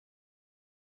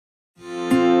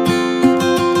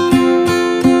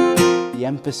The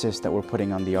emphasis that we're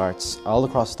putting on the arts all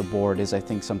across the board is, I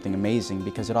think, something amazing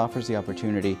because it offers the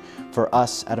opportunity for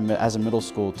us as a middle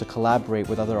school to collaborate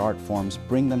with other art forms,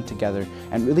 bring them together,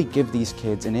 and really give these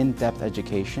kids an in-depth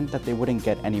education that they wouldn't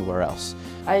get anywhere else.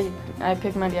 I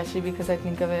picked mariachi because I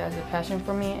think of it as a passion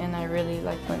for me, and I really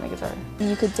like playing the guitar.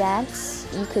 You could dance,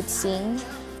 you could sing,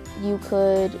 you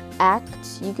could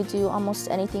act, you could do almost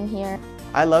anything here.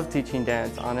 I love teaching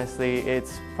dance, honestly.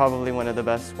 It's probably one of the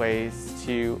best ways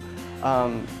to,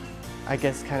 I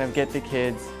guess, kind of get the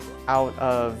kids out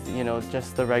of,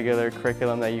 just the regular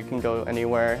curriculum that you can go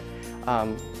anywhere.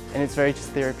 And it's very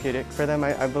just therapeutic for them,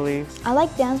 I believe. I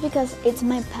like dance because it's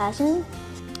my passion.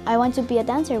 I want to be a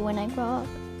dancer when I grow up.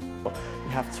 You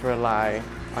have to rely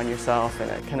on yourself,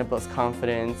 and it kind of builds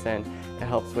confidence, and it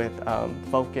helps with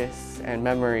focus and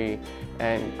memory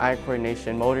and eye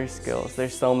coordination, motor skills.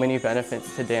 There's so many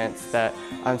benefits to dance that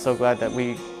I'm so glad that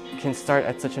we can start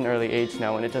at such an early age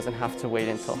now, and it doesn't have to wait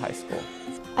until high school.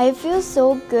 I feel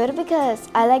so good because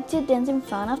I like to dance in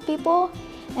front of people,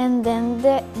 and then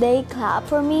they clap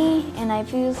for me, and I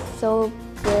feel so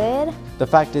good. The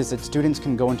fact is that students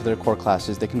can go into their core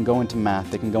classes, they can go into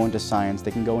math, they can go into science, they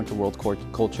can go into world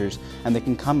cultures, and they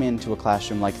can come into a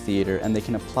classroom like theater, and they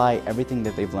can apply everything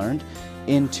that they've learned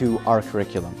into our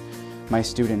curriculum. My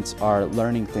students are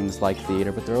learning things like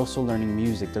theater, but they're also learning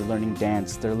music, they're learning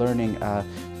dance, they're learning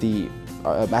the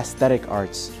aesthetic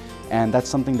arts, and that's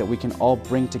something that we can all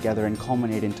bring together and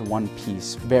culminate into one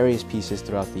piece, various pieces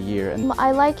throughout the year. And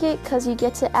I like it because you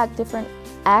get to act different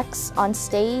acts on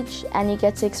stage, and you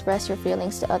get to express your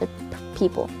feelings to other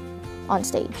people on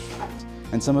stage.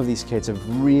 And some of these kids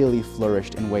have really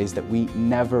flourished in ways that we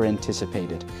never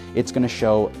anticipated. It's going to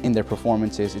show in their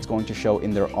performances, it's going to show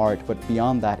in their art, but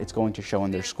beyond that, it's going to show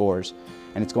in their scores,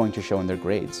 and it's going to show in their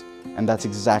grades. And that's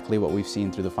exactly what we've seen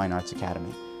through the Fine Arts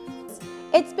Academy.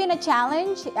 It's been a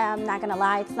challenge, I'm not gonna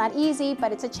lie, it's not easy,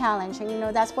 but it's a challenge,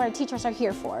 and that's what teachers are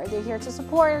here for. They're here to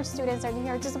support our students, they're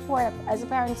here to support as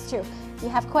parents too. If you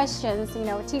have questions,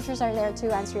 teachers are there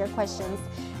to answer your questions.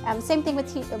 Same thing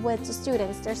with the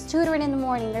students. There's tutoring in the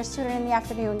morning, there's tutoring in the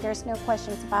afternoon, there's no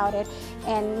questions about it,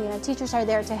 and teachers are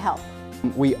there to help.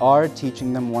 We are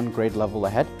teaching them one grade level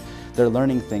ahead. They're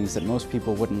learning things that most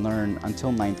people wouldn't learn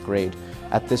until 9th grade.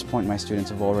 At this point, my students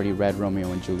have already read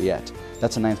Romeo and Juliet.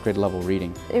 That's a 9th grade level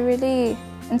reading. It really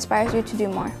inspires you to do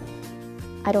more.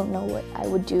 I don't know what I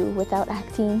would do without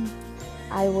acting.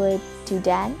 I would do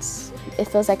dance. It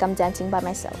feels like I'm dancing by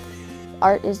myself.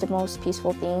 Art is the most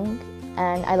peaceful thing,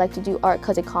 and I like to do art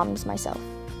because it calms myself.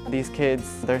 These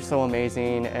kids, they're so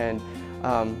amazing, and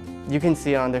you can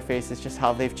see it on their faces just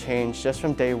how they've changed just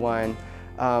from day one.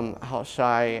 How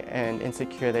shy and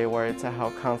insecure they were to how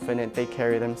confident they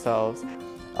carry themselves.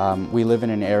 We live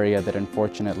in an area that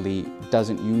unfortunately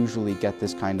doesn't usually get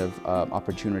this kind of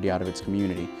opportunity out of its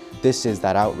community. This is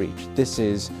that outreach. This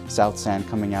is South San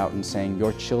coming out and saying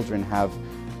your children have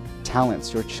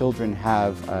talents, your children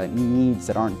have needs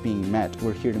that aren't being met.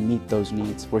 We're here to meet those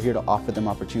needs. We're here to offer them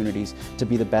opportunities to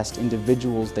be the best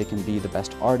individuals they can be, the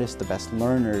best artists, the best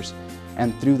learners.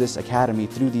 And through this academy,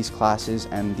 through these classes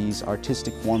and these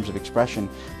artistic forms of expression,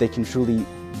 they can truly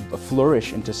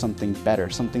flourish into something better,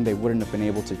 something they wouldn't have been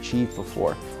able to achieve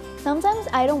before. Sometimes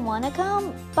I don't want to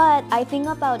come, but I think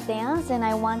about dance and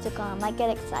I want to come. I get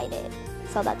excited,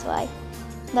 so that's why.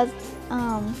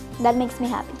 That makes me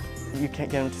happy. You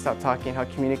can't get them to stop talking, how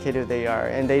communicative they are,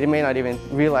 and they may not even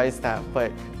realize that,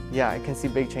 but yeah, I can see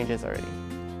big changes already.